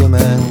toujours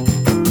demain.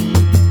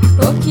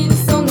 Oh qu'ils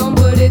sont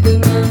nombreux les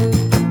demain.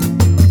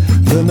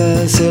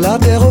 Demain c'est la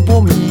terre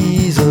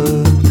promise.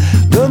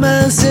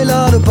 Demain c'est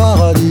là le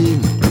paradis.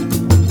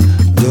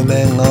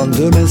 Demain en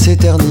demain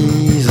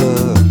s'éternise.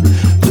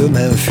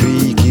 Demain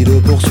fuit qui le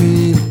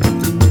poursuit.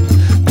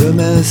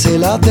 Demain c'est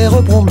la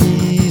terre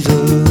promise.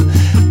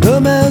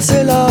 Demain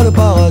c'est là le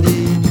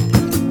paradis.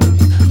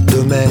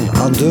 Demain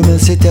en demain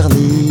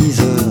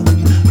s'éternise.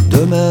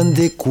 Demain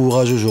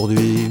décourage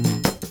aujourd'hui.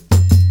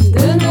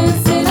 Demain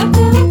c'est la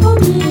terre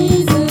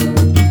promise.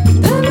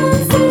 Demain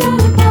c'est là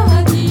le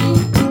paradis.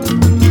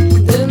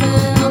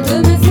 Demain en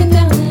demain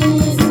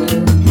s'éternise.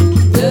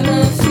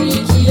 Demain fuit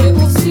qui le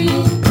poursuit.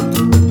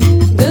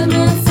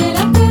 Demain c'est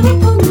la terre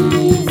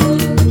promise.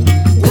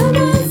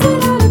 Demain c'est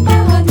là le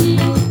paradis.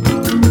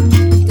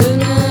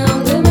 Demain en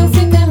demain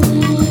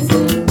s'éternise.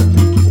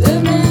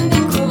 Demain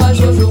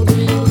décourage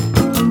aujourd'hui.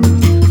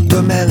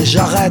 Demain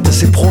j'arrête,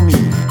 c'est promis.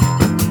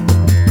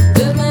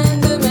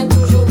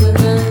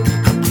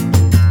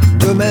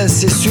 Demain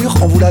c'est sûr,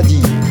 on vous l'a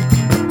dit.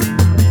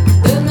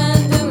 Demain,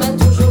 demain,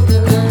 toujours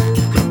demain.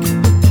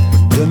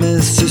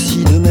 Demain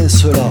ceci, demain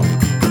cela.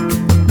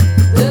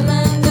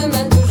 Demain,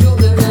 demain, toujours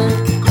demain.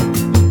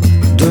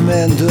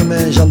 Demain,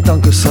 demain, j'entends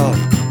que ça.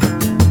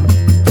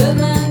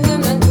 Demain,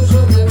 demain,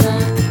 toujours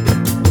demain.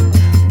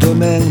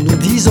 Demain, nous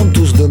disons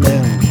tous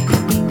demain.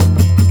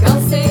 Quand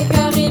c'est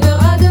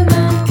qu'arrivera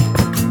demain.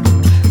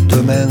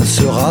 Demain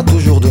sera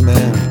toujours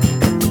demain.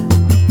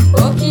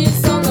 Oh qu'ils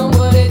sont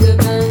nombreux les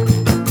demain.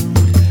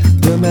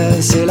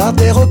 Demain c'est la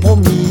terre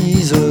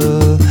promise.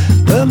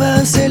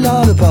 Demain c'est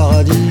là le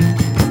paradis.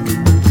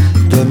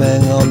 Demain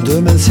en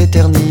demain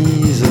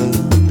s'éternise.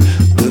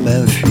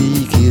 Demain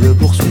fuit qui le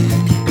poursuit.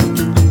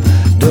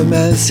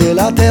 Demain c'est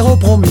la terre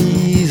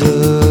promise.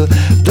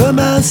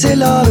 Demain c'est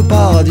là le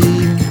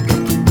paradis.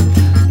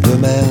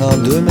 Demain en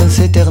demain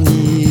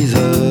s'éternise.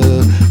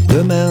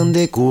 Demain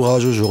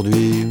décourage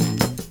aujourd'hui.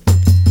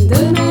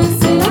 Demain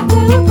c'est la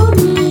terre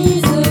promise.